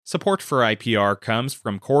Support for IPR comes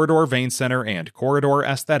from Corridor Vein Center and Corridor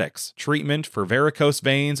Aesthetics, treatment for varicose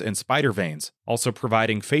veins and spider veins, also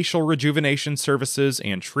providing facial rejuvenation services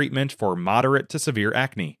and treatment for moderate to severe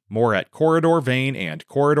acne. More at Corridor Vein and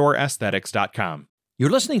CorridorAesthetics.com. You're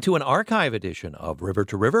listening to an archive edition of River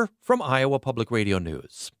to River from Iowa Public Radio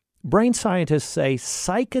News. Brain scientists say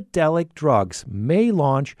psychedelic drugs may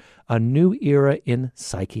launch a new era in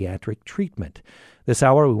psychiatric treatment. This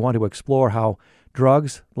hour, we want to explore how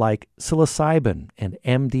drugs like psilocybin and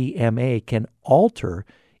MDMA can alter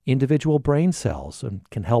individual brain cells and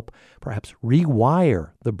can help perhaps rewire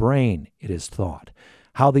the brain, it is thought.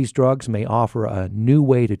 How these drugs may offer a new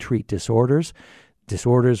way to treat disorders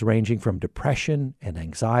ranging from depression and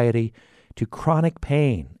anxiety to chronic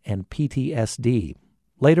pain and PTSD.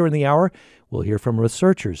 Later in the hour, we'll hear from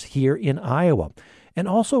researchers here in Iowa and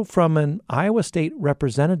also from an Iowa State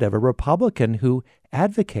representative, a Republican who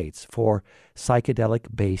advocates for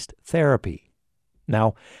psychedelic-based therapy.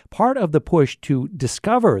 Now, part of the push to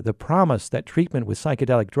discover the promise that treatment with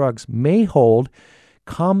psychedelic drugs may hold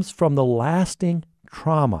comes from the lasting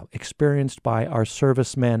trauma experienced by our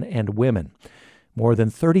servicemen and women. More than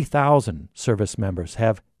 30,000 service members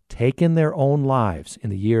have taken their own lives in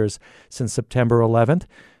the years since September 11th.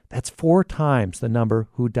 That's 4 times the number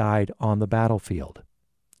who died on the battlefield.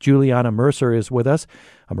 Juliana Mercer is with us,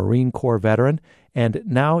 a Marine Corps veteran, and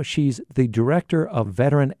now she's the Director of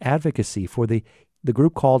Veteran Advocacy for the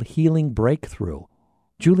group called Healing Breakthrough.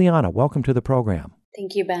 Juliana, welcome to the program.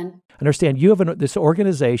 Thank you, Ben. I understand you have this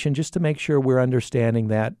organization, just to make sure we're understanding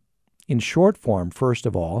that in short form, first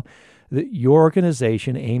of all, your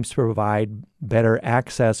organization aims to provide better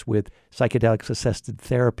access with psychedelic-assisted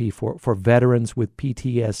therapy for veterans with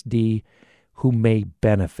PTSD who may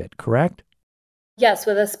benefit, correct? Yes,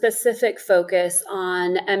 with a specific focus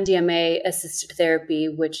on MDMA-assisted therapy,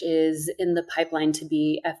 which is in the pipeline to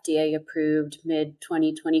be FDA approved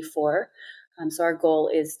mid-2024. So our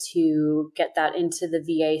goal is to get that into the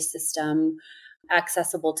VA system,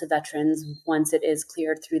 accessible to veterans once it is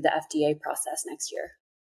cleared through the FDA process next year.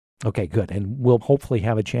 Okay, good. And we'll hopefully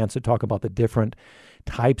have a chance to talk about the different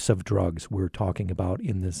types of drugs we're talking about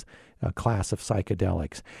in this class of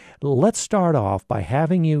psychedelics. Let's start off by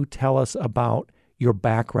having you tell us about your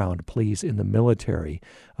background, please, in the military.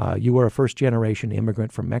 You were a first-generation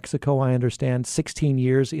immigrant from Mexico, I understand, 16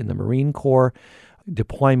 years in the Marine Corps,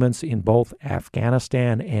 deployments in both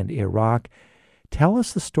Afghanistan and Iraq. Tell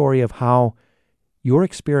us the story of how your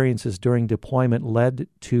experiences during deployment led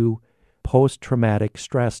to post-traumatic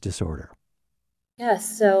stress disorder.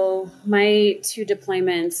 Yes, so my 2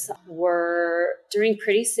 deployments were during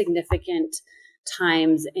pretty significant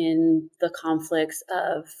times in the conflicts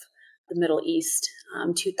of the Middle East.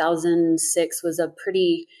 2006 was a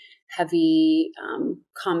pretty heavy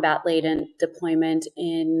combat-laden deployment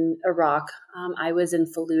in Iraq. I was in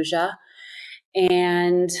Fallujah,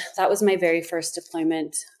 and that was my very first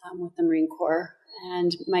deployment with the Marine Corps.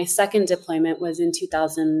 And my second deployment was in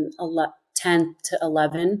 2010 to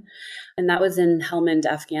 11, and that was in Helmand,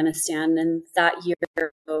 Afghanistan. And that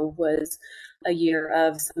year was a year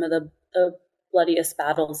of some of the bloodiest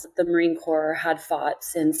battles that the Marine Corps had fought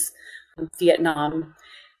since Vietnam.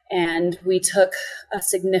 And we took a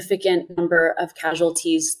significant number of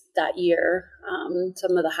casualties that year,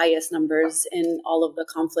 some of the highest numbers in all of the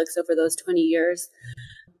conflicts over those 20 years.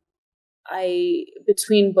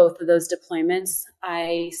 Between both of those deployments,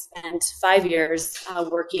 I spent 5 years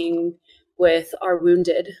working with our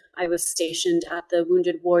wounded. I was stationed at the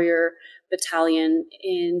Wounded Warrior Battalion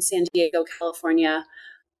in San Diego, California.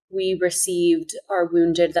 We received our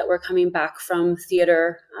wounded that were coming back from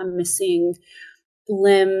theater, missing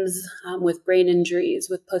limbs, with brain injuries,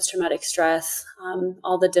 with post-traumatic stress,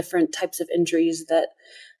 all the different types of injuries that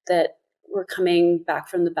were coming back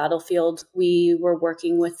from the battlefield. We were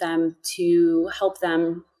working with them to help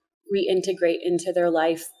them reintegrate into their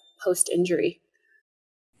life post-injury.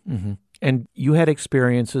 Mm-hmm. And you had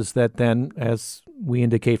experiences that then, as we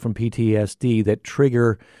indicate from PTSD, that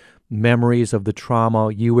trigger memories of the trauma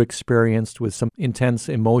you experienced with some intense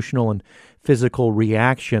emotional and physical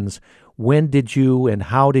reactions. When did you and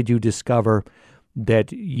how did you discover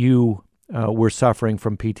that you were suffering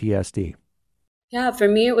from PTSD? Yeah, for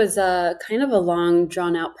me, it was a kind of a long,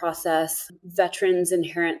 drawn-out process. Veterans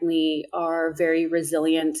inherently are very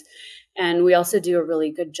resilient, and we also do a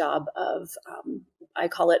really good job of, I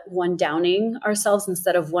call it one-downing ourselves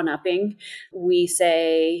instead of one-upping. We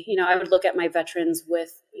say, I would look at my veterans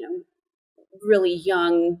with, really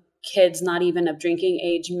young kids, not even of drinking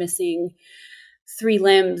age, missing 3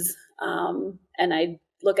 limbs, and I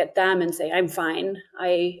look at them and say, I'm fine.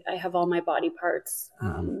 I have all my body parts.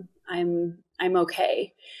 I'm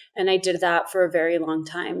okay. And I did that for a very long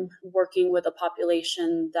time, working with a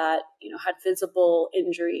population that, had visible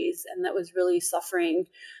injuries and that was really suffering,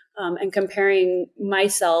 and comparing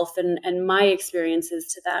myself and my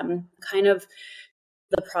experiences to them, kind of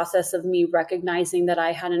the process of me recognizing that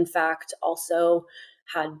I had in fact also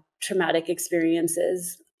had traumatic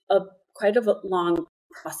experiences, quite a long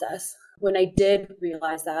process. When I did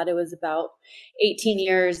realize that, it was about 18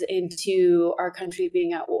 years into our country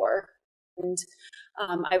being at war. And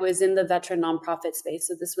I was in the veteran nonprofit space.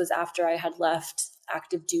 So this was after I had left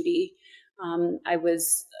active duty. I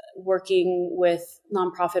was working with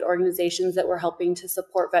nonprofit organizations that were helping to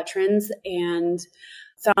support veterans, and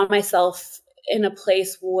found myself in a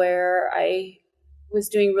place where I was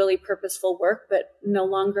doing really purposeful work, but no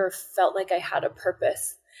longer felt like I had a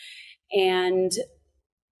purpose. And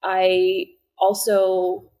I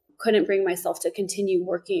also couldn't bring myself to continue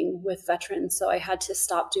working with veterans. So I had to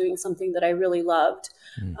stop doing something that I really loved,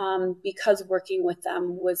 because working with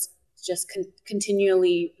them was just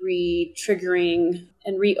continually re-triggering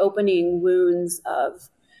and reopening wounds of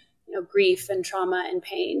grief and trauma and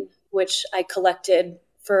pain, which I collected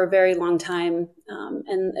for a very long time,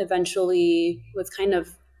 and eventually was kind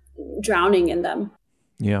of drowning in them.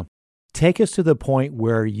 Yeah. Take us to the point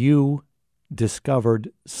where you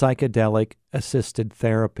discovered psychedelic-assisted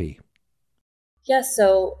therapy. Yes.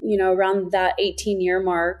 So, around that 18-year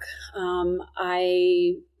mark,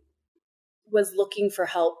 I was looking for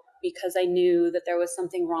help because I knew that there was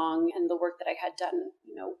something wrong in the work that I had done,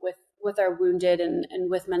 with our wounded and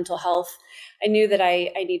with mental health. I knew that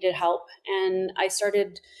I needed help, and I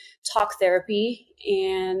started talk therapy,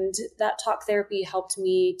 and that talk therapy helped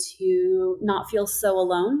me to not feel so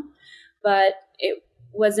alone, but it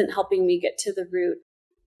wasn't helping me get to the root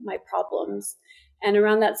of my problems. And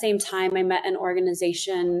around that same time, I met an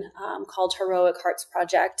organization called Heroic Hearts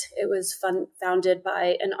Project. It was founded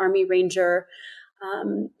by an Army Ranger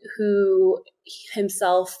who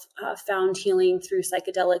himself found healing through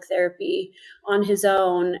psychedelic therapy on his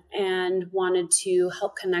own and wanted to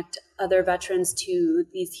help connect other veterans to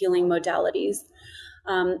these healing modalities.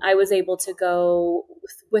 I was able to go,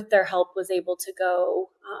 with their help,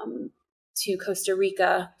 to Costa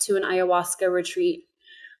Rica to an ayahuasca retreat.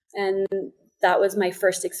 And that was my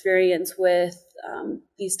first experience with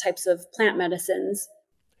these types of plant medicines.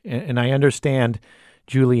 And I understand,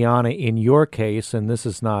 Juliana, in your case, and this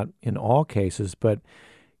is not in all cases, but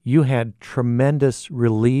you had tremendous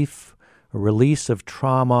relief, a release of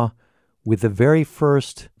trauma with the very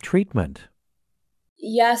first treatment.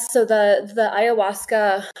 Yes, so the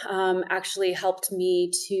ayahuasca actually helped me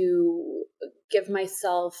to give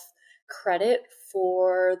myself credit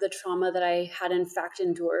for the trauma that I had in fact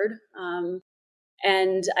endured.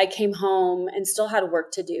 And I came home and still had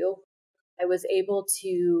work to do. I was able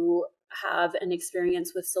to have an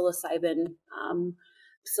experience with psilocybin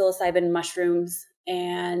mushrooms.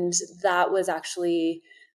 And that was actually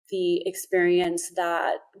the experience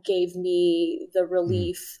that gave me the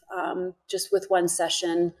relief, just with one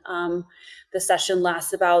session. The session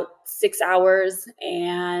lasts about 6 hours,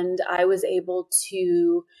 and I was able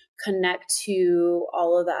to connect to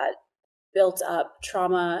all of that built up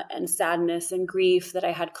trauma and sadness and grief that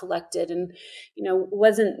I had collected, and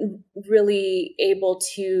wasn't really able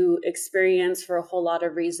to experience for a whole lot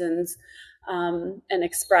of reasons, and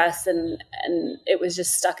express, and it was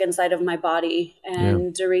just stuck inside of my body.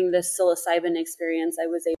 And during this psilocybin experience, I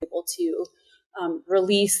was able to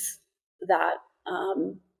release that.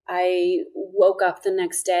 I woke up the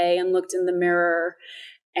next day and looked in the mirror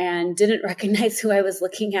and didn't recognize who I was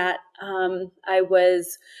looking at. I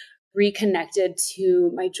was reconnected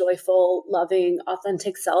to my joyful, loving,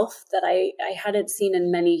 authentic self that I hadn't seen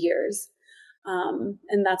in many years.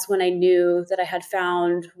 And that's when I knew that I had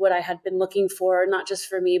found what I had been looking for, not just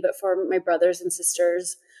for me, but for my brothers and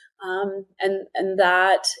sisters. And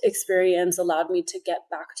that experience allowed me to get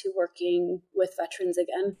back to working with veterans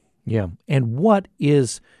again. Yeah. And what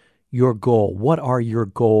is your goal? What are your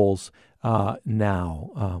goals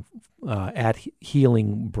now at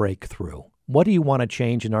Healing Breakthrough? What do you want to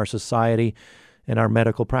change in our society and our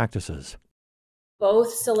medical practices?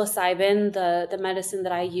 Both psilocybin, the medicine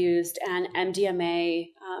that I used, and MDMA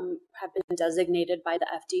have been designated by the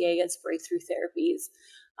FDA as breakthrough therapies.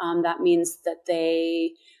 That means that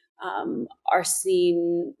they are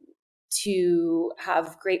seen to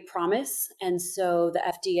have great promise. And so the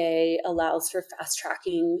FDA allows for fast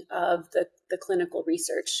tracking of the clinical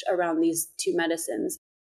research around these two medicines.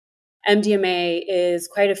 MDMA is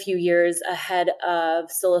quite a few years ahead of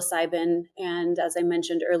psilocybin, and as I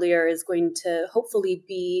mentioned earlier, is going to hopefully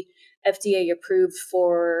be FDA approved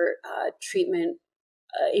for treatment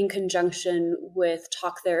in conjunction with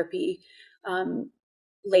talk therapy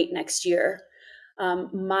late next year.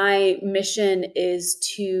 My mission is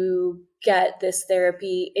to get this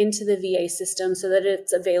therapy into the VA system so that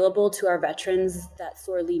it's available to our veterans that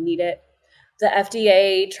sorely need it. The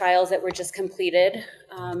FDA trials that were just completed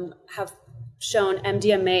have shown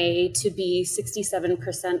MDMA to be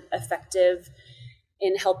 67% effective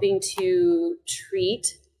in helping to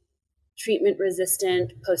treat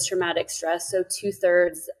treatment-resistant post-traumatic stress. So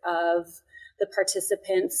 2/3 of the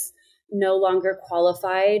participants no longer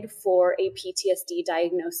qualified for a PTSD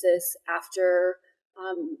diagnosis after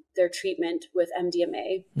their treatment with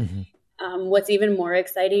MDMA. Mm-hmm. What's even more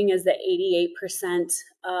exciting is that 88%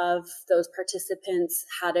 of those participants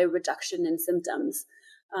had a reduction in symptoms.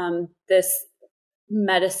 This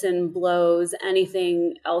medicine blows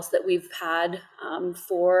anything else that we've had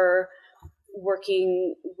for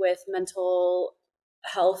working with mental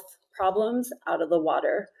health problems out of the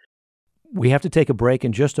water. We have to take a break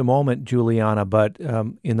in just a moment, Juliana, but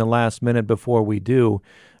in the last minute before we do,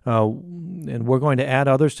 and we're going to add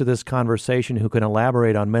others to this conversation who can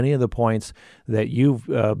elaborate on many of the points that you've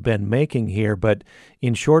been making here. But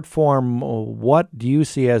in short form, what do you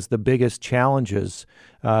see as the biggest challenges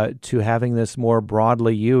to having this more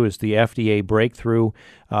broadly used? The FDA breakthrough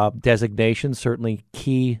designation, certainly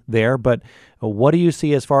key there, but what do you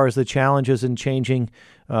see as far as the challenges in changing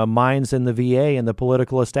minds in the VA and the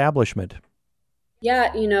political establishment?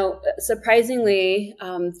 Yeah, surprisingly,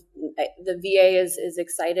 the VA is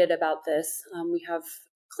excited about this. We have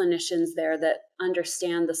clinicians there that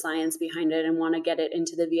understand the science behind it and want to get it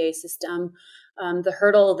into the VA system. The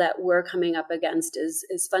hurdle that we're coming up against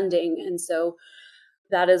is funding. And so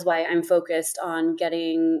that is why I'm focused on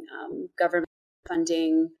getting government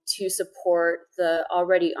funding to support the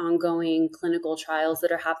already ongoing clinical trials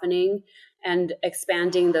that are happening and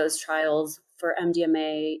expanding those trials for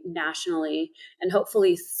MDMA nationally. And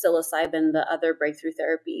hopefully psilocybin, the other breakthrough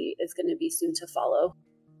therapy, is going to be soon to follow.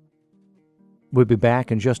 We'll be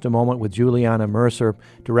back in just a moment with Juliana Mercer,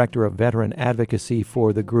 Director of Veteran Advocacy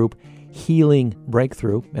for the group Healing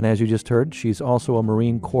Breakthrough. And as you just heard, she's also a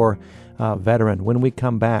Marine Corps veteran. When we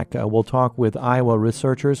come back, we'll talk with Iowa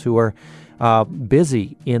researchers who are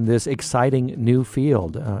busy in this exciting new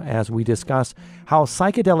field as we discuss how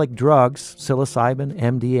psychedelic drugs, psilocybin,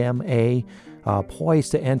 MDMA,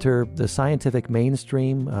 poised to enter the scientific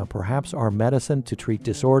mainstream, perhaps our medicine to treat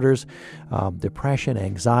disorders, depression,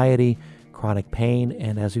 anxiety, chronic pain,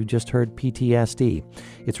 and as you just heard, PTSD.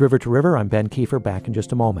 It's River to River. I'm Ben Kiefer, back in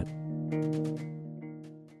just a moment.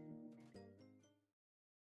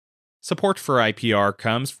 Support for IPR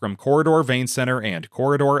comes from Corridor Vein Center and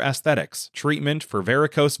Corridor Aesthetics, treatment for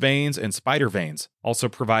varicose veins and spider veins, also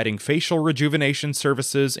providing facial rejuvenation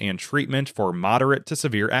services and treatment for moderate to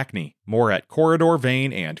severe acne. More at Corridor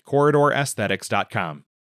Vein and CorridorAesthetics.com.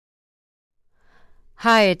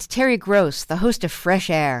 Hi, it's Terry Gross, the host of Fresh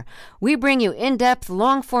Air. We bring you in-depth,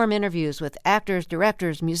 long-form interviews with actors,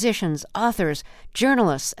 directors, musicians, authors,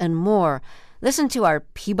 journalists, and more. Listen to our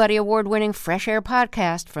Peabody Award-winning Fresh Air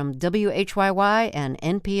podcast from WHYY and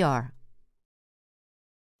NPR.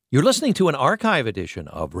 You're listening to an archive edition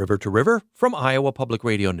of River to River from Iowa Public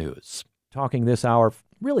Radio News. Talking this hour,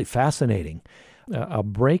 really fascinating, a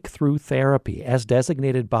breakthrough therapy as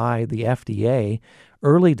designated by the FDA.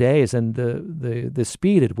 Early days and the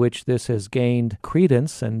speed at which this has gained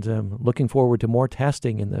credence and looking forward to more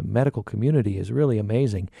testing in the medical community is really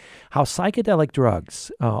amazing. How psychedelic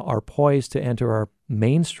drugs are poised to enter our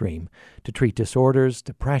mainstream to treat disorders,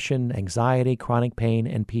 depression, anxiety, chronic pain,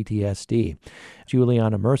 and PTSD.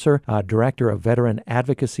 Juliana Mercer, Director of Veteran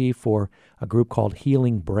Advocacy for a group called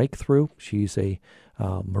Healing Breakthrough. She's a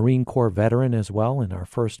Marine Corps veteran as well. In our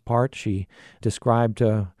first part, she described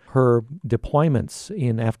her deployments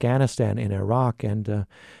in Afghanistan and Iraq and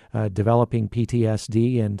developing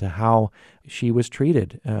PTSD and how she was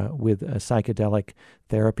treated with psychedelic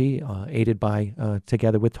therapy aided by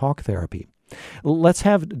together with talk therapy. Let's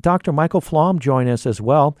have Dr. Michael Flom join us as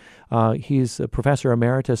well. He's a professor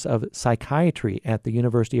emeritus of psychiatry at the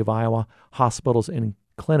University of Iowa Hospitals and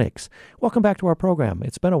Clinics. Welcome back to our program.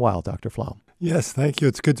 It's been a while, Dr. Flom. Yes, thank you.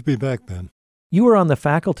 It's good to be back, Ben. You were on the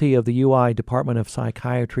faculty of the UI Department of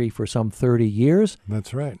Psychiatry for some 30 years.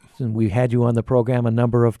 That's right. And we had you on the program a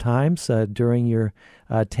number of times during your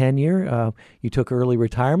tenure. You took early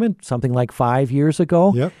retirement, something like 5 years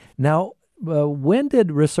ago. Yep. Now, when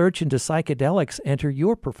did research into psychedelics enter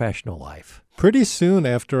your professional life? Pretty soon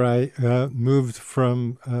after I moved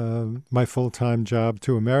from my full-time job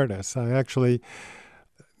to emeritus. I actually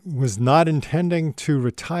was not intending to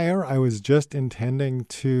retire. I was just intending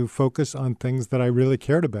to focus on things that I really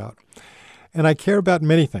cared about. And I care about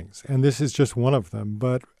many things, and this is just one of them.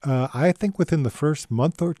 But I think within the first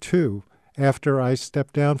month or two after I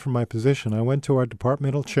stepped down from my position, I went to our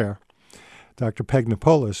departmental chair, Dr.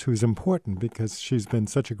 Pegnapolis, who's important because she's been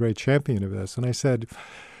such a great champion of this. And I said,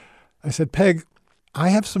 Peg, I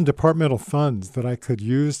have some departmental funds that I could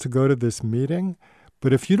use to go to this meeting,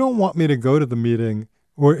 but if you don't want me to go to the meeting,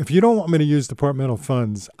 or if you don't want me to use departmental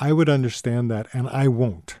funds, I would understand that, and I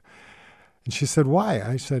won't. And she said, why?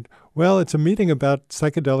 I said, well, it's a meeting about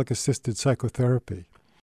psychedelic-assisted psychotherapy,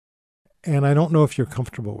 and I don't know if you're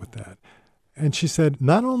comfortable with that. And she said,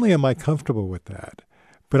 not only am I comfortable with that,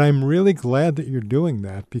 but I'm really glad that you're doing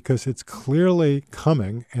that because it's clearly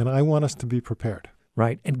coming, and I want us to be prepared.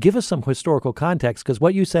 Right. And give us some historical context, because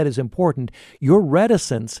what you said is important. Your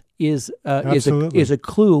reticence is a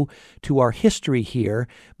clue to our history here,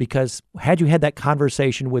 because had you had that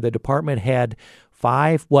conversation with a department head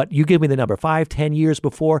 10 years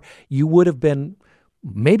before, you would have been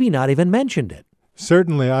maybe not even mentioned it.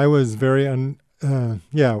 Certainly. I was very,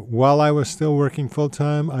 while I was still working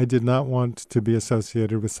full-time, I did not want to be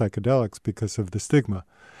associated with psychedelics because of the stigma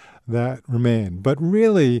that remained. But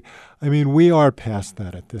really, I mean, we are past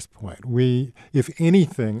that at this point. If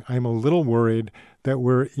anything, I'm a little worried that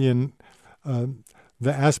we're in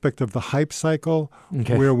the aspect of the hype cycle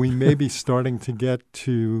where we may be starting to get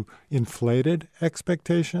to inflated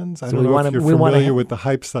expectations. I don't know if you're familiar with the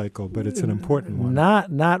hype cycle, but it's an important one.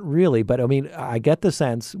 Not really, but I mean, I get the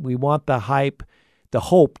sense we want the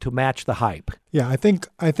hope to match the hype. Yeah, I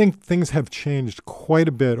think things have changed quite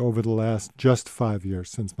a bit over the last just 5 years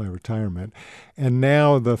since my retirement. And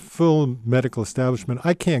now the full medical establishment,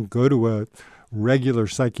 I can't go to a regular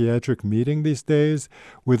psychiatric meeting these days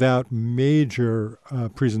without major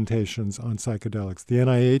presentations on psychedelics. The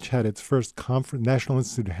NIH had its first conference, National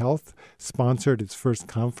Institute of Health sponsored its first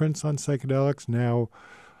conference on psychedelics now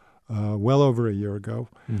well over a year ago.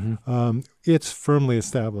 Mm-hmm. It's firmly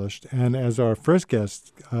established. And as our first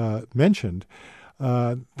guest mentioned,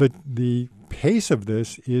 the pace of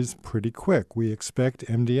this is pretty quick. We expect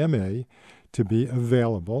MDMA to be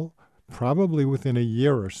available probably within a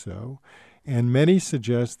year or so. And many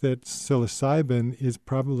suggest that psilocybin is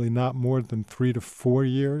probably not more than 3 to 4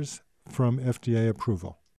 years from FDA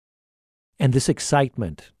approval. And this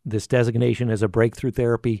excitement, this designation as a breakthrough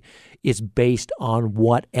therapy, is based on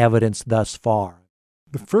what evidence thus far?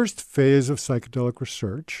 The first phase of psychedelic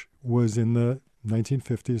research was in the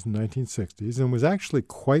 1950s and 1960s and was actually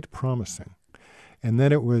quite promising. And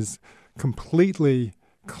then it was completely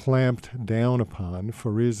clamped down upon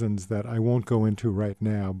for reasons that I won't go into right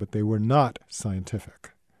now, but they were not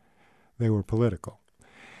scientific. They were political.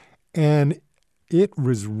 And it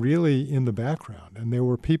was really in the background, and there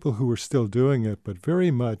were people who were still doing it, but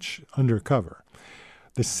very much undercover.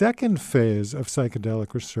 The second phase of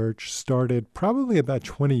psychedelic research started probably about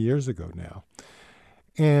 20 years ago now.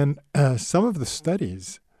 And some of the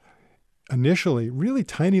studies, initially really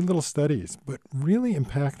tiny little studies, but really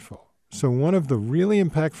impactful. So one of the really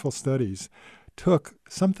impactful studies took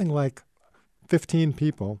something like 15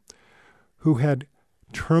 people who had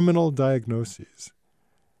terminal diagnoses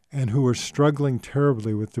and who were struggling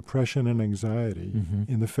terribly with depression and anxiety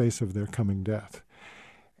in the face of their coming death.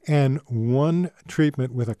 And one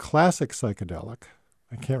treatment with a classic psychedelic,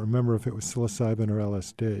 I can't remember if it was psilocybin or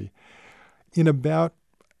LSD, in about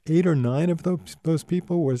 8 or 9 of those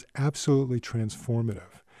people was absolutely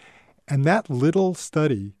transformative. And that little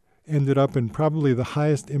study ended up in probably the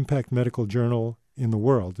highest impact medical journal in the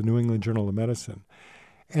world, the New England Journal of Medicine,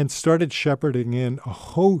 and started shepherding in a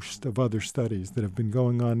host of other studies that have been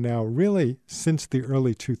going on now really since the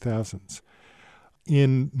early 2000s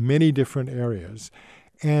in many different areas.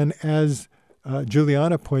 And as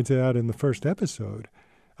Juliana pointed out in the first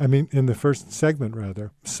segment,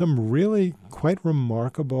 some really quite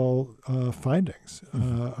remarkable findings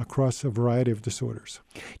across a variety of disorders.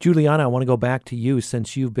 Juliana, I want to go back to you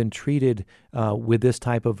since you've been treated with this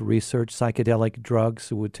type of research, psychedelic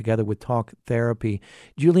drugs, together with talk therapy.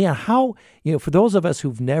 Juliana, how, for those of us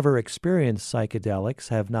who've never experienced psychedelics,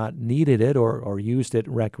 have not needed it or used it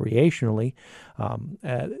recreationally,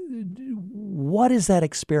 what is that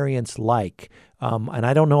experience like? And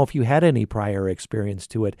I don't know if you had any prior experience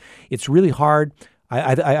to it. It's really hard.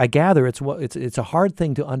 I gather it's a hard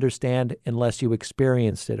thing to understand unless you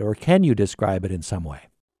experienced it. Or can you describe it in some way?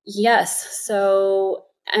 Yes. So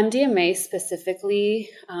MDMA specifically,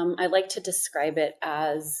 I like to describe it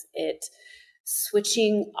as it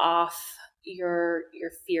switching off your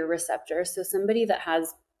fear receptor. So somebody that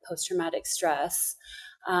has post-traumatic stress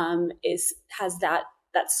has that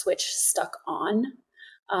switch stuck on.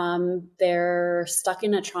 They're stuck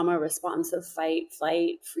in a trauma response of fight,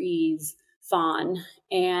 flight, freeze, fawn,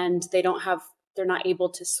 and they're not able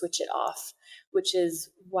to switch it off, which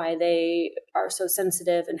is why they are so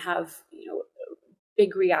sensitive and have,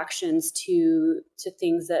 big reactions to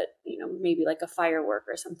things that, maybe like a firework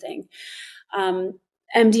or something.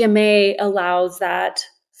 MDMA allows that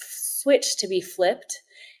switch to be flipped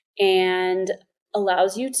and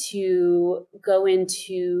allows you to go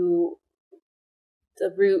into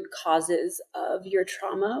the root causes of your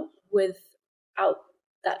trauma without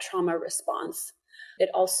that trauma response. It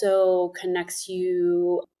also connects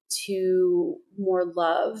you to more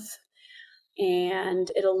love,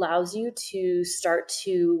 and it allows you to start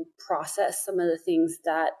to process some of the things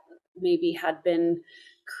that maybe had been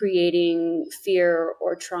creating fear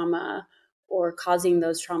or trauma or causing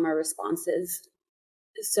those trauma responses.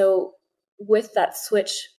 So with that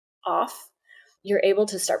switch off, you're able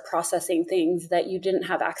to start processing things that you didn't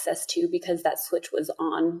have access to because that switch was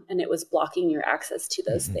on and it was blocking your access to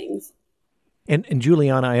those things. And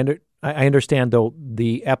Juliana, I understand, though,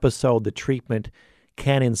 the treatment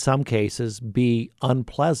can in some cases be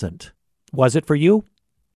unpleasant. Was it for you?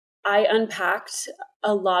 I unpacked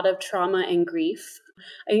a lot of trauma and grief.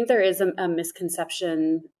 I think there is a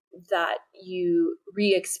misconception that you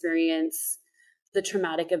re-experience the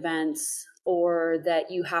traumatic events, or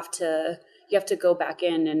that you have to go back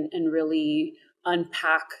in and really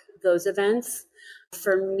unpack those events.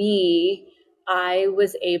 For me, I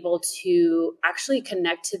was able to actually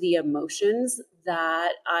connect to the emotions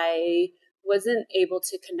that I wasn't able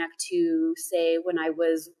to connect to, say, when I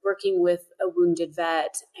was working with a wounded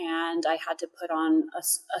vet and I had to put on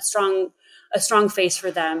a strong face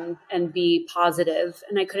for them and be positive,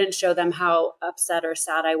 and I couldn't show them how upset or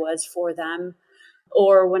sad I was for them.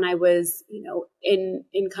 Or when I was,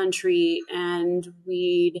 in country and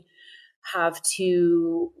we'd have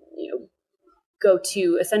to, go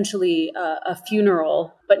to essentially a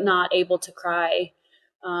funeral, but not able to cry,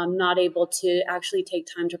 not able to actually take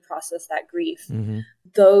time to process that grief. Mm-hmm.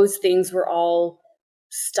 Those things were all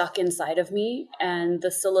stuck inside of me, and the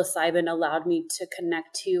psilocybin allowed me to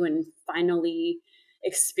connect to and finally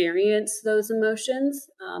experience those emotions,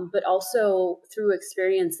 but also through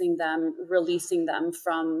experiencing them, releasing them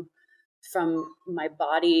from my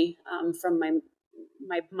body, from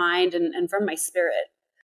my mind, and from my spirit.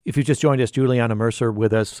 If you just joined us, Juliana Mercer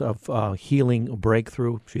with us of Healing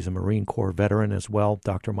Breakthrough. She's a Marine Corps veteran as well.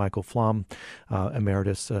 Dr. Michael Flom,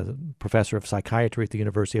 emeritus professor of psychiatry at the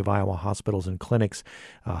University of Iowa Hospitals and Clinics.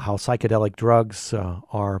 How psychedelic drugs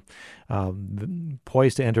are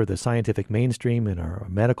poised to enter the scientific mainstream in our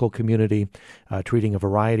medical community, treating a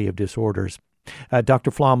variety of disorders.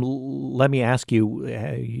 Dr. Flom, let me ask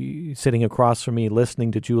you, sitting across from me,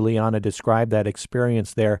 listening to Juliana describe that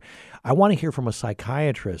experience there, I want to hear from a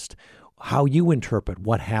psychiatrist how you interpret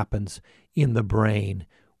what happens in the brain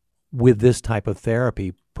with this type of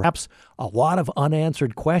therapy. Perhaps a lot of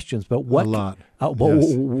unanswered questions, but what, yes.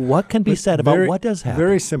 What can be said about what does happen?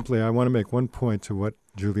 Very simply, I want to make one point to what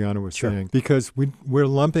Juliana was saying, because we're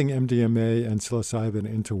lumping MDMA and psilocybin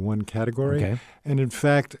into one category. Okay. And in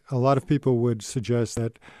fact, a lot of people would suggest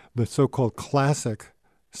that the so-called classic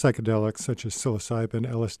psychedelics, such as psilocybin,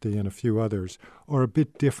 LSD, and a few others, are a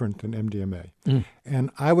bit different than MDMA.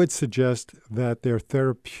 And I would suggest that their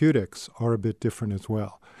therapeutics are a bit different as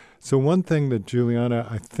well. So one thing that Juliana,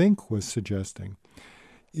 I think, was suggesting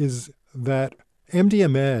is that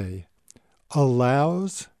MDMA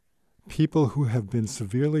allows people who have been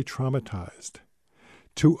severely traumatized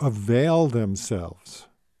to avail themselves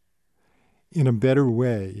in a better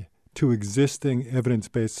way to existing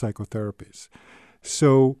evidence-based psychotherapies.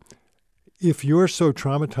 So if you're so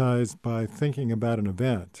traumatized by thinking about an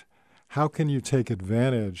event, how can you take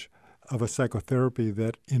advantage of a psychotherapy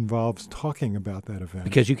that involves talking about that event?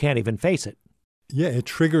 Because you can't even face it. Yeah, it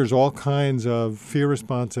triggers all kinds of fear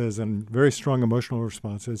responses and very strong emotional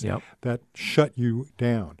responses that shut you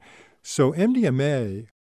down. So MDMA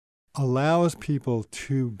allows people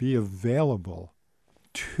to be available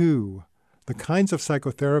to the kinds of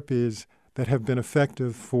psychotherapies that have been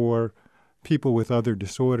effective for people with other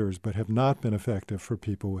disorders but have not been effective for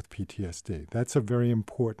people with PTSD. That's a very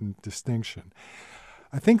important distinction.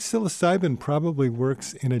 I think psilocybin probably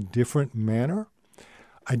works in a different manner.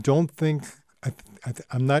 I don't think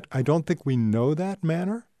we know that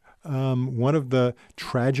manner. One of the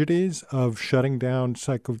tragedies of shutting down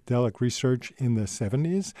psychedelic research in the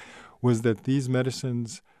 70s was that these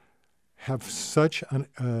medicines have such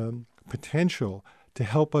a potential to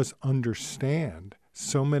help us understand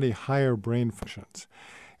so many higher brain functions.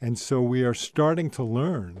 And so we are starting to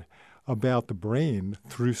learn about the brain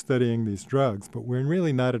through studying these drugs, but we're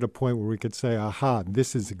really not at a point where we could say, aha,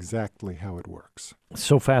 this is exactly how it works.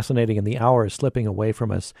 So fascinating, and the hour is slipping away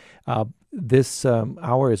from us. This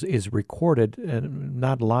hour is recorded,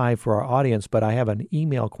 not live for our audience, but I have an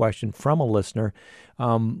email question from a listener.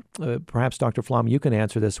 Perhaps, Dr. Flom, you can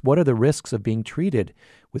answer this. What are the risks of being treated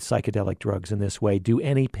with psychedelic drugs in this way? Do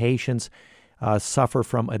any patients suffer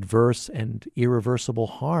from adverse and irreversible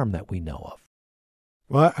harm that we know of?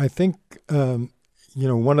 Well, I think, one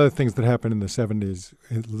of the things that happened in the 70s,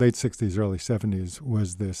 late 60s, early 70s,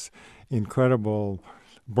 was this incredible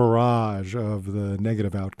barrage of the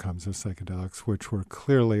negative outcomes of psychedelics, which were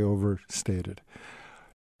clearly overstated.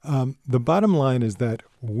 The bottom line is that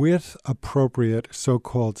with appropriate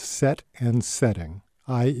so-called set and setting,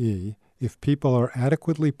 i.e., if people are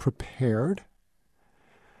adequately prepared,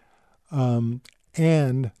 and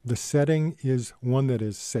the setting is one that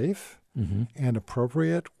is safe, mm-hmm. and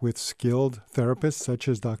appropriate with skilled therapists such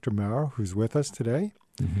as Dr. Maurer, who's with us today,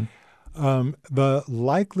 mm-hmm. The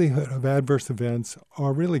likelihood of adverse events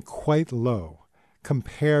are really quite low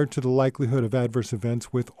compared to the likelihood of adverse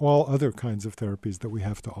events with all other kinds of therapies that we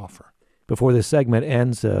have to offer. Before this segment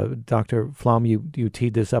ends, Dr. Flom, you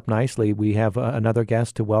teed this up nicely. We have another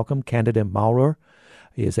guest to welcome, Candida Maurer.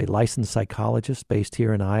 He is a licensed psychologist based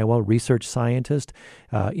here in Iowa, research scientist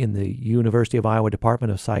in the University of Iowa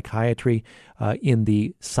Department of Psychiatry in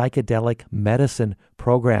the Psychedelic Medicine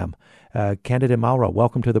program. Candida Maurer,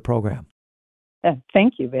 welcome to the program.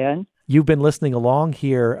 Thank you, Ben. You've been listening along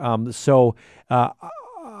here, so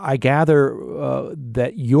I gather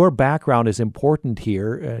that your background is important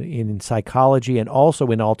here in psychology and also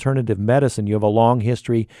in alternative medicine. You have a long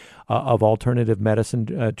history of alternative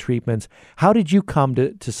medicine treatments. How did you come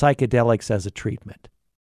to psychedelics as a treatment?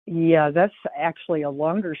 Yeah, that's actually a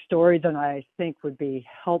longer story than I think would be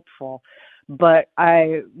helpful. But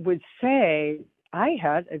I would say I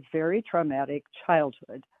had a very traumatic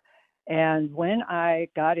childhood. And when I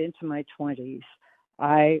got into my 20s,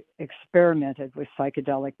 I experimented with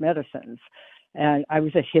psychedelic medicines, and I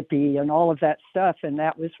was a hippie and all of that stuff, and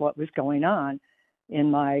that was what was going on in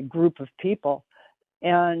my group of people.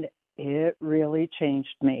 And it really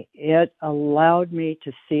changed me. It allowed me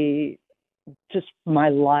to see just my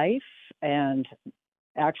life and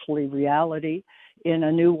actually reality in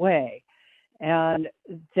a new way. And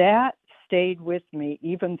that stayed with me,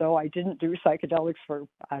 even though I didn't do psychedelics for,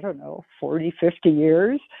 40, 50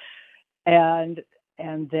 years. And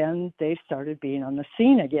then they started being on the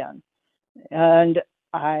scene again. And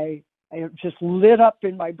I just lit up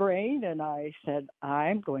in my brain, and I said,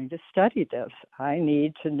 I'm going to study this. I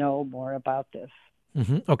need to know more about this.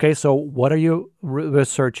 Mm-hmm. Okay, so what are you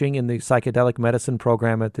researching in the psychedelic medicine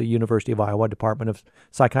program at the University of Iowa Department of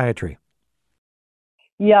Psychiatry?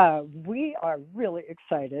 Yeah, we are really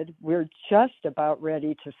excited. We're just about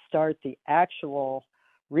ready to start the actual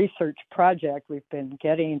research project. We've been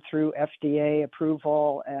getting through FDA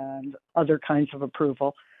approval and other kinds of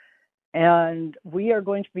approval. And we are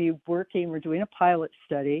going to be we're doing a pilot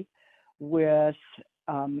study with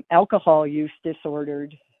alcohol use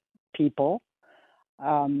disordered people.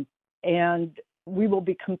 And we will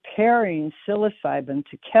be comparing psilocybin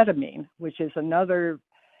to ketamine, which is another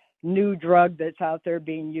new drug that's out there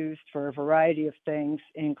being used for a variety of things,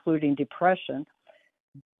 including depression.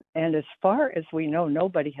 And as far as we know,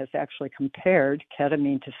 nobody has actually compared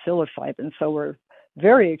ketamine to psilocybin. So we're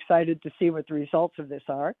very excited to see what the results of this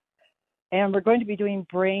are. And we're going to be doing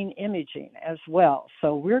brain imaging as well.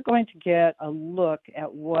 So we're going to get a look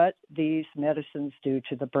at what these medicines do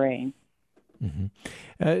to the brain.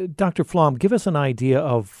 Mm-hmm. Dr. Flom, give us an idea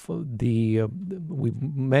of we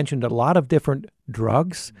mentioned a lot of different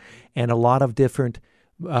drugs and a lot of different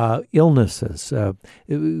illnesses.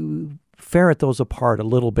 Ferret those apart a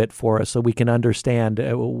little bit for us so we can understand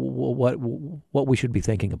what we should be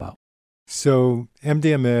thinking about. So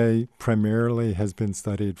MDMA primarily has been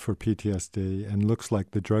studied for PTSD and looks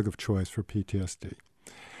like the drug of choice for PTSD.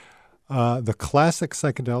 The classic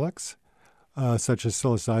psychedelics, such as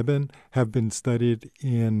psilocybin, have been studied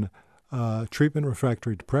in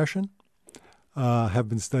treatment-refractory depression, have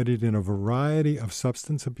been studied in a variety of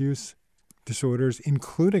substance abuse disorders,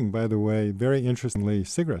 including, by the way, very interestingly,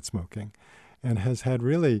 cigarette smoking, and has had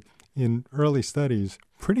really, in early studies,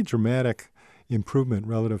 pretty dramatic improvement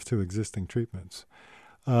relative to existing treatments.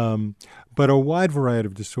 But a wide variety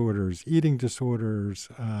of disorders, eating disorders.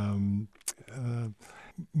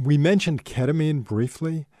 We mentioned ketamine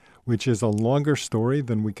briefly, which is a longer story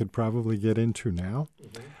than we could probably get into now.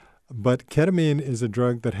 Mm-hmm. But ketamine is a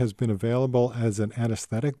drug that has been available as an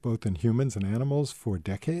anesthetic both in humans and animals for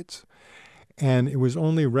decades. And it was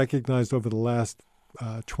only recognized over the last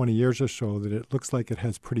 20 years or so that it looks like it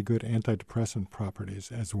has pretty good antidepressant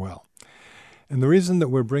properties as well. And the reason that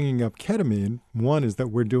we're bringing up ketamine, one, is that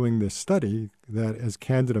we're doing this study that, as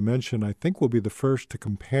Candida mentioned, I think will be the first to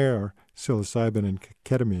compare psilocybin and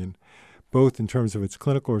ketamine, both in terms of its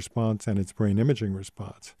clinical response and its brain imaging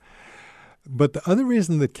response. But the other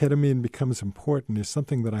reason that ketamine becomes important is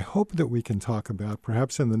something that I hope that we can talk about,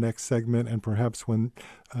 perhaps in the next segment and perhaps when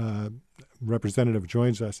Representative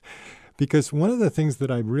joins us. Because one of the things that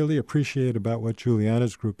I really appreciate about what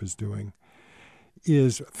Juliana's group is doing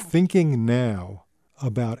is thinking now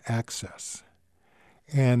about access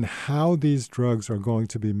and how these drugs are going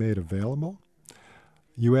to be made available.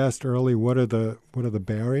 You asked early, what are the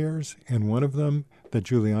barriers? And one of them that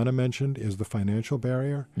Juliana mentioned is the financial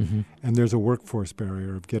barrier. Mm-hmm. And there's a workforce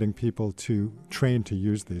barrier of getting people to train to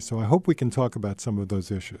use these. So I hope we can talk about some of those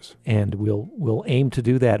issues. And we'll aim to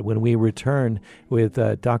do that when we return with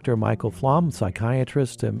Dr. Michael Flom,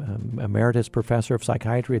 psychiatrist, emeritus professor of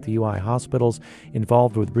psychiatry at the UI hospitals,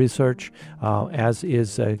 involved with research, as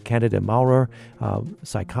is Candida Maurer,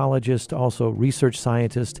 psychologist, also research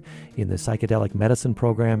scientist in the psychedelic medicine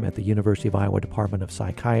program at the University of Iowa Department of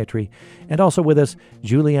Psychiatry, and also with us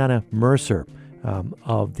Juliana Mercer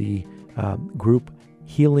of the group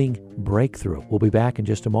Healing Breakthrough. We'll be back in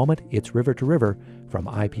just a moment. It's River to River from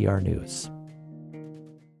IPR News.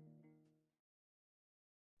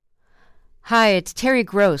 Hi, it's Terry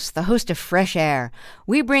Gross, the host of Fresh Air.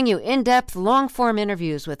 We bring you in-depth, long-form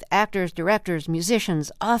interviews with actors, directors,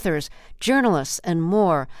 musicians, authors, journalists, and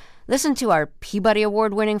more. Listen to our Peabody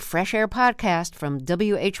Award-winning Fresh Air podcast from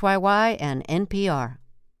WHYY and NPR.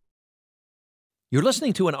 You're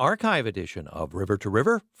listening to an archive edition of River to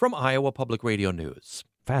River from Iowa Public Radio News.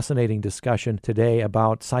 Fascinating discussion today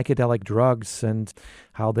about psychedelic drugs and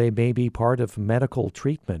how they may be part of medical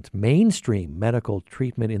treatment, mainstream medical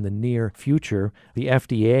treatment in the near future. The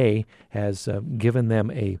FDA has given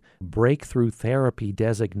them a breakthrough therapy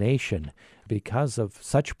designation because of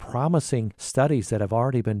such promising studies that have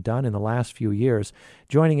already been done in the last few years.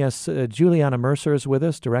 Joining us, Juliana Mercer is with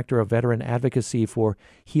us, Director of Veteran Advocacy for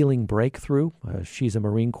Healing Breakthrough. She's a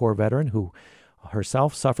Marine Corps veteran who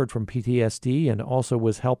herself suffered from PTSD and also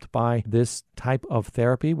was helped by this type of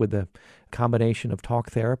therapy with the combination of talk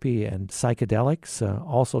therapy and psychedelics.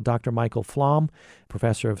 Also, Dr. Michael Flom,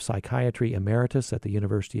 professor of psychiatry emeritus at the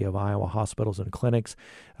University of Iowa Hospitals and Clinics,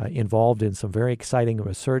 involved in some very exciting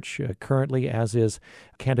research currently, as is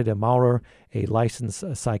Candida Maurer, a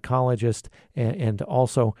licensed psychologist, and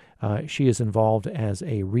also she is involved as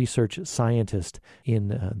a research scientist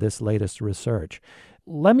in this latest research.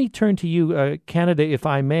 Let me turn to you, Candida, if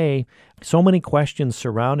I may. So many questions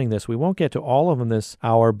surrounding this. We won't get to all of them this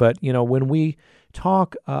hour, but, when we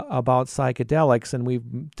talk about psychedelics, and we've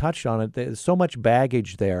touched on it, there's so much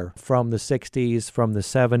baggage there from the 60s, from the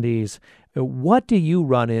 70s. What do you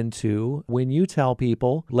run into when you tell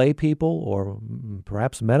people, lay people, or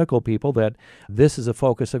perhaps medical people, that this is a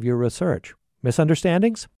focus of your research?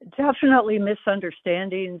 Misunderstandings? Definitely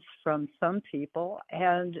misunderstandings from some people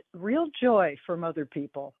and real joy from other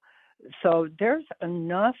people. So there's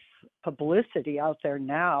enough publicity out there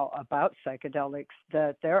now about psychedelics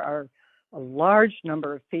that there are a large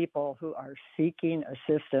number of people who are seeking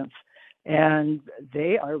assistance, and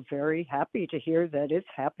they are very happy to hear that it's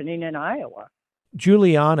happening in Iowa.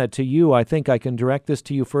 Juliana, to you, I think I can direct this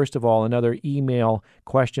to you first of all, another email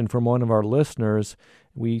question from one of our listeners.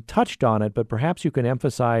 We touched on it, but perhaps you can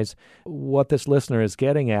emphasize what this listener is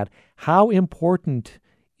getting at. How important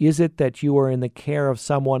is it that you are in the care of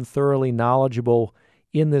someone thoroughly knowledgeable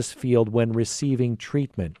in this field when receiving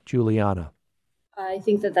treatment? Juliana. I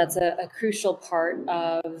think that that's a crucial part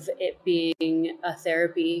of it being a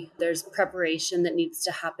therapy. There's preparation that needs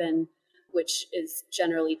to happen, which is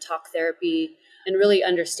generally talk therapy, and really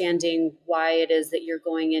understanding why it is that you're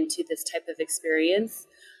going into this type of experience.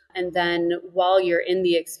 And then while you're in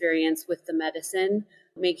the experience with the medicine,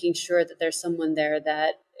 making sure that there's someone there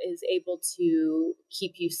that is able to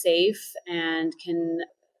keep you safe and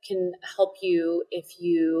can help you if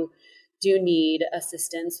you do need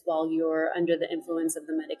assistance while you're under the influence of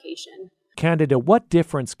the medication. Candida, what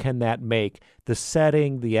difference can that make? The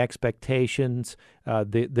setting, the expectations,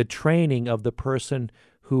 the training of the person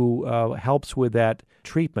who helps with that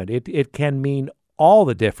treatment. It can mean all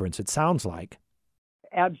the difference, it sounds like.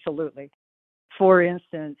 Absolutely. For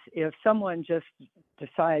instance, if someone just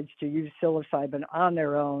decides to use psilocybin on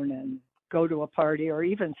their own and go to a party or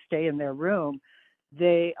even stay in their room,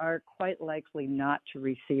 they are quite likely not to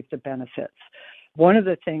receive the benefits. One of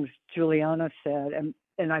the things Juliana said,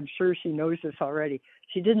 and I'm sure she knows this already,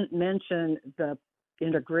 she didn't mention the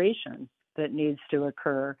integration that needs to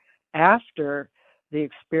occur after the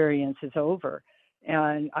experience is over.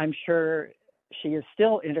 And I'm sure she is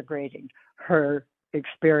still integrating her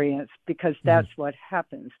experience because that's what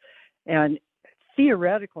happens. And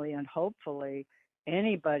theoretically and hopefully,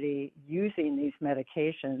 anybody using these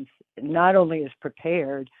medications not only is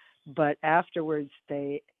prepared, but afterwards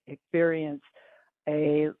they experience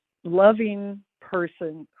a loving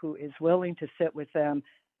person who is willing to sit with them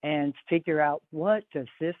and figure out, what does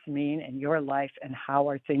this mean in your life and how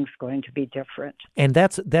are things going to be different? And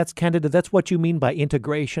that's Candida, that's what you mean by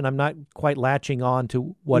integration. I'm not quite latching on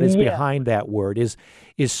to what is behind that word. Is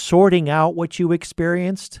sorting out what you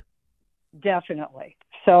experienced? Definitely.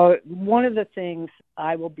 So one of the things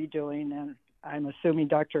I will be doing, and I'm assuming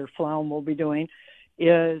Dr. Flaum will be doing,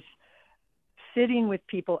 is sitting with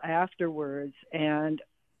people afterwards and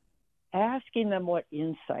asking them what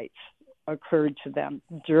insights occurred to them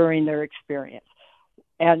during their experience.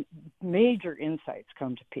 And major insights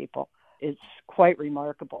come to people. It's quite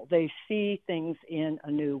remarkable. They see things in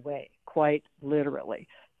a new way, quite literally.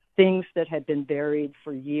 Things that had been buried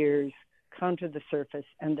for years come to the surface,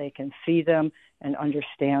 and they can see them and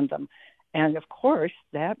understand them. And of course,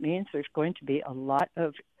 that means there's going to be a lot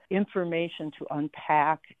of information to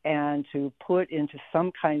unpack and to put into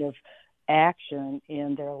some kind of action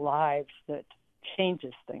in their lives that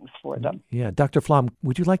changes things for them. Yeah. Dr. Flom,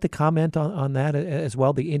 would you like to comment on that as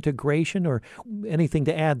well, the integration, or anything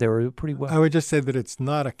to add there? Pretty well. I would just say that it's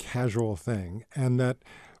not a casual thing, and that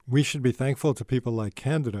we should be thankful to people like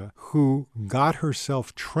Candida, who got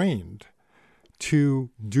herself trained to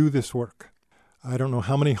do this work. I don't know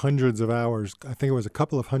how many hundreds of hours, I think it was a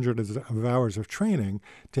couple of hundreds of hours of training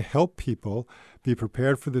to help people be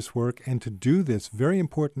prepared for this work and to do this very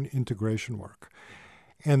important integration work.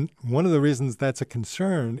 And one of the reasons that's a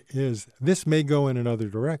concern is this may go in another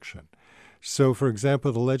direction. So, for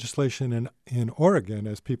example, the legislation in Oregon,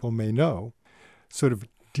 as people may know, sort of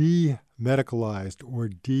de-medicalized or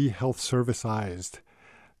de-health serviceized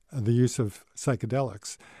the use of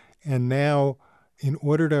psychedelics. And now, in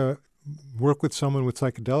order to work with someone with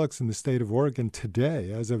psychedelics in the state of Oregon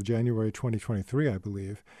today, as of January 2023, I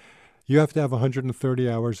believe, you have to have 130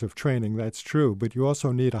 hours of training. That's true. But you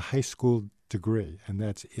also need a high school degree, and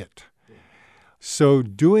that's it. So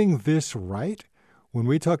doing this right, when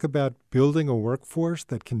we talk about building a workforce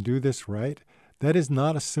that can do this right, that is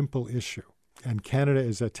not a simple issue. And Canada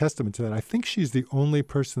is a testament to that. I think she's the only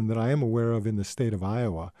person that I am aware of in the state of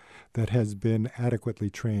Iowa that has been adequately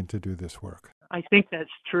trained to do this work. I think that's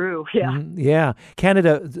true. Yeah. Yeah.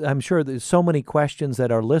 Canada, I'm sure there's so many questions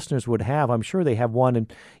that our listeners would have. I'm sure they have one.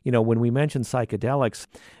 And, when we mention psychedelics,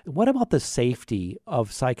 what about the safety of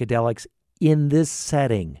psychedelics in this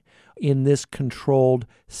setting, in this controlled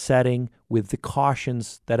setting with the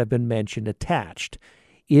cautions that have been mentioned attached?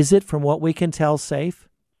 Is it, from what we can tell, safe?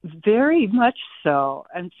 Very much so.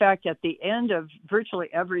 In fact, at the end of virtually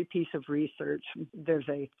every piece of research, there's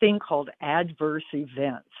a thing called adverse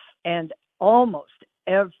events. And almost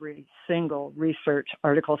every single research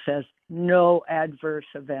article says no adverse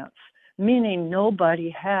events, meaning nobody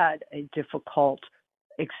had a difficult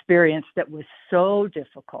experience that was so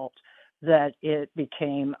difficult that it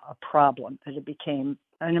became a problem, that it became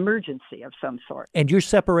an emergency of some sort. And you're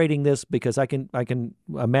separating this because I can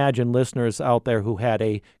imagine listeners out there who had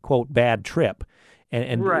a, quote, bad trip.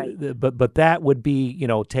 And right. But that would be,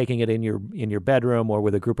 taking it in your bedroom or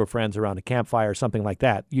with a group of friends around a campfire or something like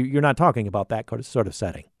that. You're not talking about that sort of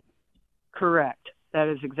setting. Correct. That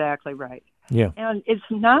is exactly right. Yeah. And it's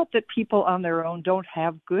not that people on their own don't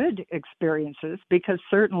have good experiences, because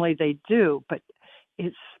certainly they do, but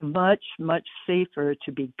it's much, much safer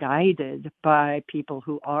to be guided by people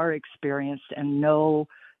who are experienced and know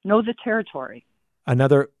the territory.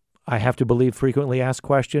 Another, I have to believe, frequently asked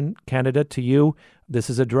question, Canada, to you: this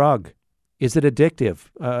is a drug. Is it addictive?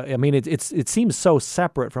 It seems so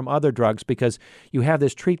separate from other drugs because you have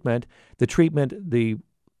this treatment. The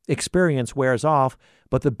experience wears off,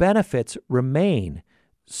 but the benefits remain.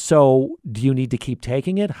 So, do you need to keep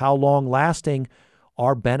taking it? How long lasting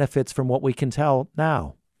are benefits from what we can tell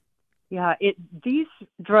now? Yeah, these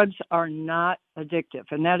drugs are not addictive,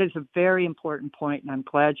 and that is a very important point, and I'm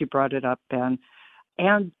glad you brought it up, Ben.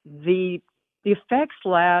 And the effects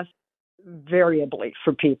last variably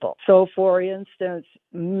for people. So, for instance,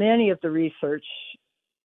 many of the research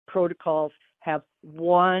protocols have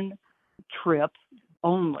one trip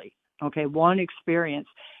only, one experience,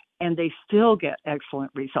 and they still get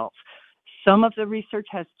excellent results. Some of the research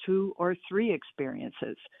has 2 or 3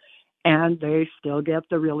 experiences, and they still get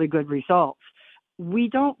the really good results. We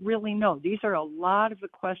don't really know. These are a lot of the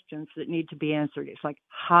questions that need to be answered. It's like,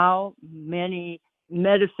 how many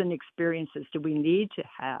medicine experiences do we need to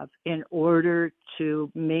have in order to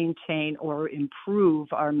maintain or improve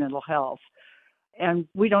our mental health? And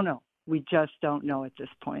we don't know. We just don't know at this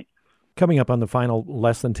point. Coming up on the final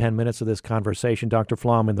less than 10 minutes of this conversation, Dr.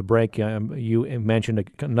 Flom, in the break, you mentioned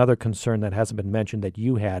another concern that hasn't been mentioned that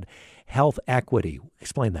you had, health equity.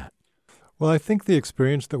 Explain that. Well, I think the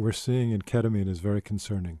experience that we're seeing in ketamine is very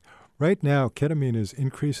concerning. Right now, ketamine is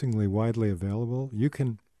increasingly widely available. You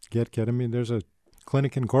can get ketamine. There's a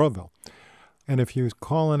clinic in Coralville. And if you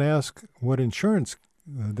call and ask what insurance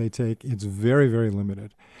they take, it's very, very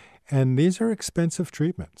limited. And these are expensive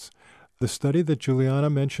treatments. The study that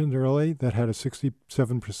Juliana mentioned early that had a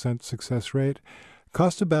 67% success rate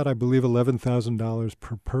cost about, I believe, $11,000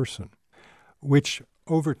 per person, which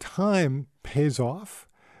over time pays off,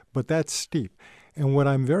 but that's steep. And what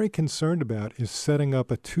I'm very concerned about is setting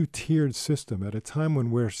up a two-tiered system at a time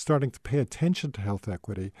when we're starting to pay attention to health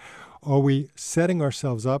equity. Are we setting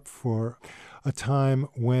ourselves up for a time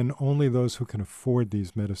when only those who can afford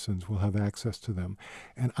these medicines will have access to them?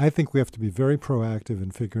 And I think we have to be very proactive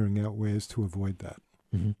in figuring out ways to avoid that.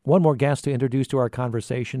 Mm-hmm. One more guest to introduce to our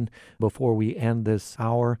conversation before we end this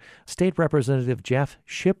hour. State Representative Jeff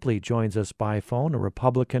Shipley joins us by phone, a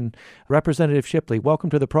Republican. Representative Shipley, welcome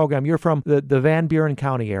to the program. You're from the Van Buren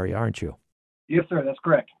County area, aren't you? Yes, sir. That's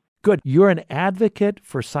correct. Good. You're an advocate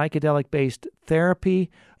for psychedelic-based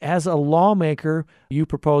therapy. As a lawmaker, you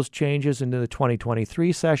proposed changes into the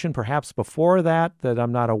 2023 session, perhaps before that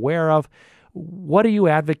I'm not aware of. What are you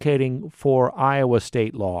advocating for Iowa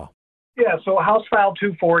state law? Yeah, so House File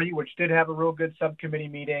 240, which did have a real good subcommittee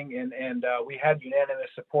meeting, and we had unanimous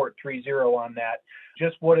support 3-0 on that,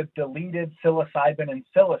 just would have deleted psilocybin and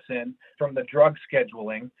psilocin from the drug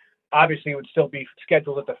scheduling. Obviously, it would still be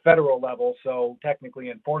scheduled at the federal level, so technically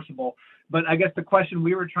enforceable. But I guess the question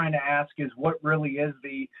we were trying to ask is what really is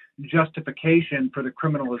the justification for the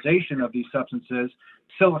criminalization of these substances?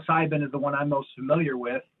 Psilocybin is the one I'm most familiar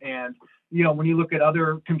with. And, you know, when you look at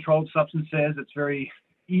other controlled substances, it's very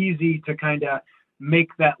easy to kind of make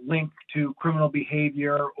that link to criminal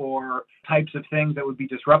behavior or types of things that would be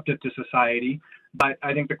disruptive to society. But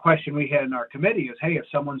I think the question we had in our committee is, hey, if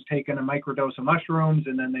someone's taken a microdose of mushrooms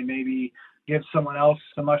and then they maybe give someone else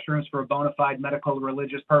some mushrooms for a bona fide medical or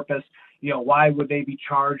religious purpose, you know, why would they be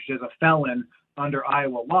charged as a felon under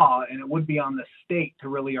Iowa law? And it would be on the state to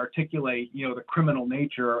really articulate, you know, the criminal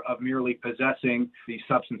nature of merely possessing these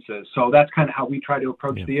substances. So that's kind of how we try to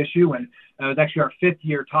approach the issue. And it was actually our 5th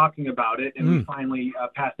year talking about it, and we finally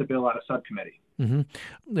passed the bill out of subcommittee.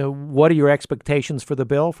 Mm-hmm. What are your expectations for the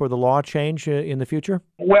bill, for the law change in the future?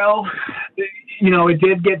 Well, you know, it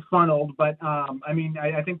did get funneled, but I mean,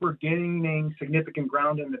 I think we're gaining significant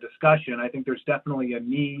ground in the discussion. I think there's definitely a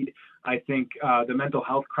need. I think the mental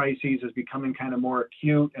health crises is becoming kind of more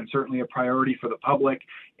acute and certainly a priority for the public.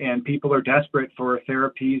 And people are desperate for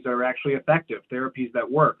therapies that are actually effective, therapies that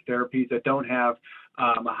work, therapies that don't have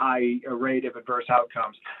a high rate of adverse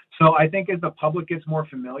outcomes. So I think as the public gets more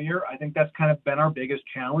familiar, I think that's kind of been our biggest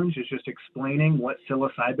challenge, is just explaining what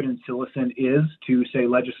psilocybin and psilocin is to, say,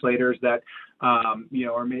 legislators that, you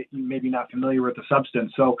know, are maybe not familiar with the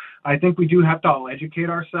substance. So I think we do have to all educate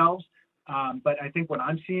ourselves. But I think what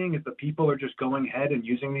I'm seeing is the people are just going ahead and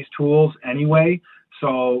using these tools anyway.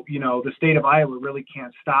 So, you know, the state of Iowa really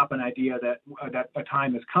can't stop an idea that a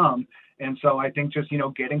time has come. And so I think just, you know,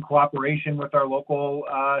 getting cooperation with our local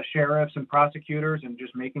sheriffs and prosecutors and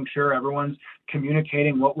just making sure everyone's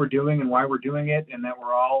communicating what we're doing and why we're doing it, and that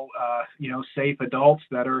we're all, you know, safe adults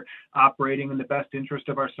that are operating in the best interest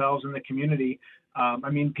of ourselves and the community. I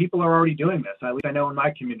mean, people are already doing this. At least I know in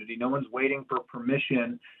my community, no one's waiting for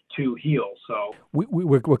permission to heal. So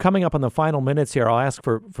we're coming up on the final minutes here. I'll ask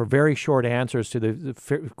for very short answers to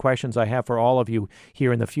the questions I have for all of you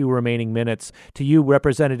here in the few remaining minutes. To you,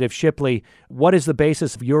 Representative Shipley, what is the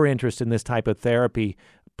basis of your interest in this type of therapy?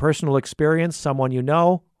 Personal experience, someone you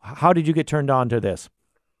know? How did you get turned on to this?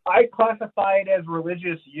 I classify it as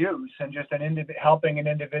religious use and just helping an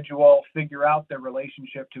individual figure out their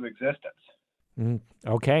relationship to existence.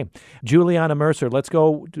 Okay. Juliana Mercer, let's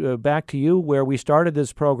go back to you where we started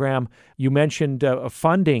this program. You mentioned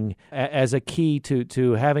funding as a key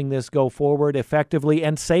to having this go forward effectively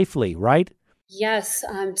and safely, right? Yes.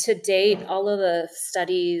 To date, all of the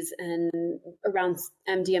studies and around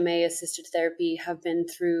MDMA assisted therapy have been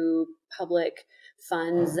through public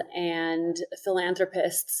funds and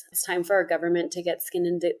philanthropists. It's time for our government to get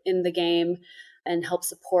skin in the game and help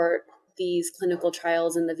support these clinical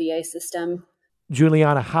trials in the VA system.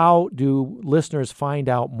 Juliana, how do listeners find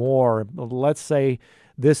out more? Let's say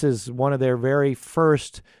this is one of their very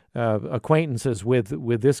first acquaintances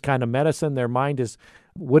with this kind of medicine. Their mind is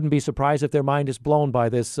wouldn't be surprised if their mind is blown by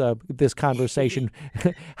this conversation.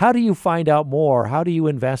 How do you find out more? How do you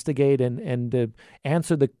investigate and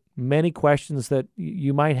answer the many questions that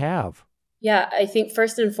you might have? Yeah, I think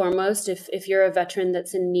first and foremost, if you're a veteran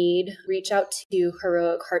that's in need, reach out to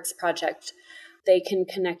Heroic Hearts Project. They can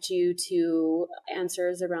connect you to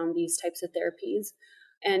answers around these types of therapies.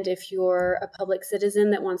 And if you're a public citizen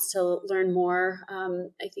that wants to learn more,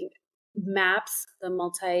 I think MAPS, the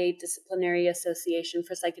Multidisciplinary Association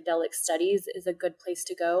for Psychedelic Studies, is a good place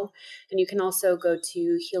to go. And you can also go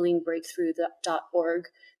to healingbreakthrough.org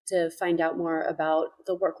to find out more about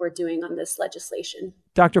the work we're doing on this legislation.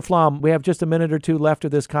 Dr. Flom, we have just a minute or two left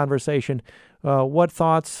of this conversation. What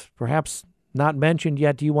thoughts, perhaps not mentioned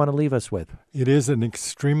yet, do you want to leave us with? It is an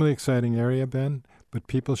extremely exciting area, Ben, but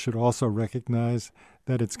people should also recognize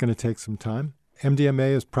that it's going to take some time.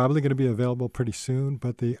 MDMA is probably going to be available pretty soon,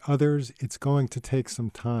 but the others, it's going to take some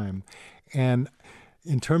time. And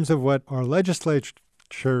in terms of what our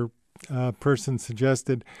legislature person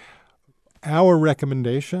suggested, our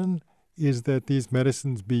recommendation is that these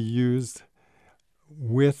medicines be used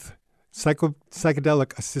with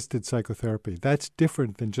psychedelic-assisted psychotherapy. That's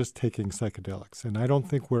different than just taking psychedelics, and I don't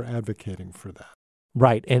think we're advocating for that.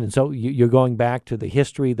 Right, and so you're going back to the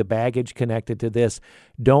history, the baggage connected to this.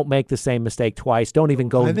 Don't make the same mistake twice. Don't even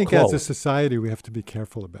go I think close. as a society, we have to be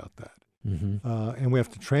careful about that. Mm-hmm. And we have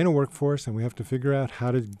to train a workforce, and we have to figure out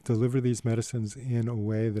how to deliver these medicines in a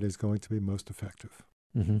way that is going to be most effective.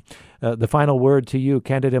 Mm-hmm. The final word to you,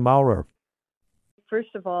 Candida Maurer.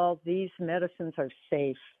 First of all, these medicines are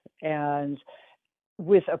safe, and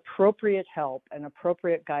with appropriate help and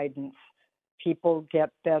appropriate guidance, people get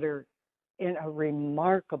better in a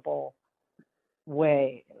remarkable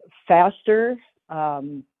way. Faster,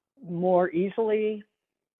 more easily,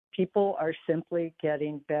 people are simply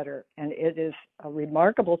getting better. And it is a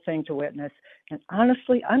remarkable thing to witness. And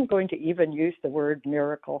honestly, I'm going to even use the word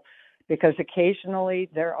miracle, because occasionally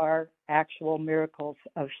there are actual miracles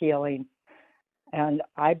of healing. And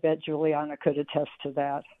I bet Juliana could attest to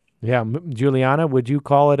that. Yeah. Juliana, would you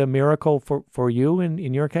call it a miracle for you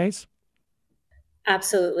in your case?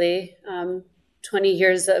 Absolutely. 20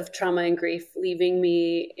 years of trauma and grief leaving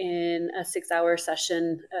me in a 6-hour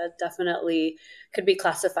session definitely could be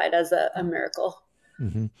classified as a miracle.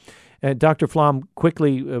 Mm-hmm. Dr. Flom,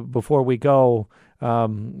 quickly before we go,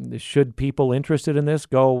 should people interested in this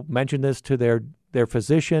go mention this to their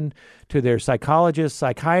physician, to their psychologist,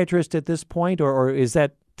 psychiatrist at this point, or is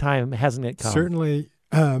that time, hasn't it come? Certainly,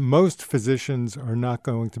 most physicians are not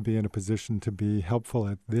going to be in a position to be helpful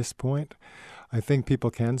at this point. I think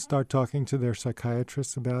people can start talking to their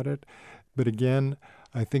psychiatrists about it. But again,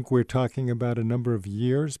 I think we're talking about a number of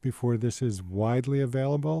years before this is widely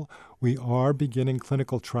available. We are beginning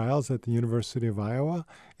clinical trials at the University of Iowa,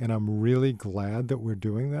 and I'm really glad that we're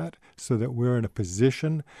doing that so that we're in a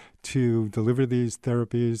position to deliver these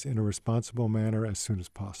therapies in a responsible manner as soon as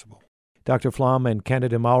possible. Dr. Flom and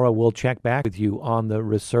Candida Maurer will check back with you on the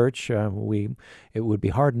research. It would be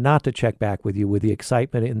hard not to check back with you with the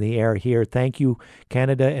excitement in the air here. Thank you,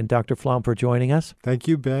 Candida and Dr. Flom, for joining us. Thank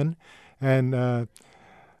you, Ben. And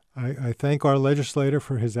I thank our legislator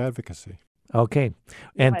for his advocacy. Okay.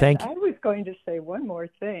 And thank you. I was going to say one more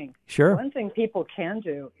thing. Sure. One thing people can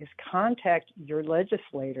do is contact your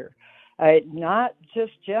legislator, not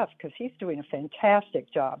just Jeff, because he's doing a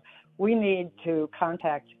fantastic job. We need to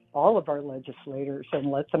contact all of our legislators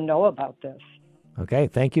and let them know about this. Okay,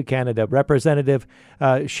 thank you, Candida. Representative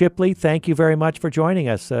Shipley, thank you very much for joining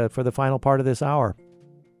us for the final part of this hour.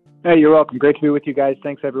 Hey, you're welcome. Great to be with you guys.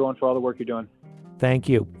 Thanks, everyone, for all the work you're doing. Thank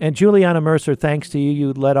you. And Juliana Mercer, thanks to you.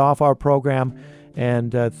 You led off our program,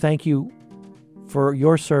 and thank you for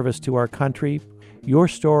your service to our country, your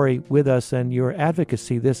story with us, and your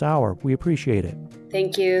advocacy this hour. We appreciate it.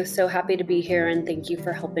 Thank you. So happy to be here, and thank you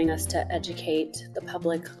for helping us to educate the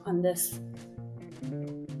public on this.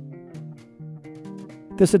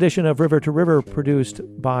 This edition of River to River, produced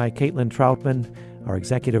by Caitlin Troutman. Our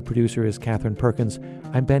executive producer is Catherine Perkins.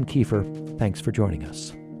 I'm Ben Kiefer. Thanks for joining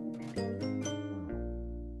us.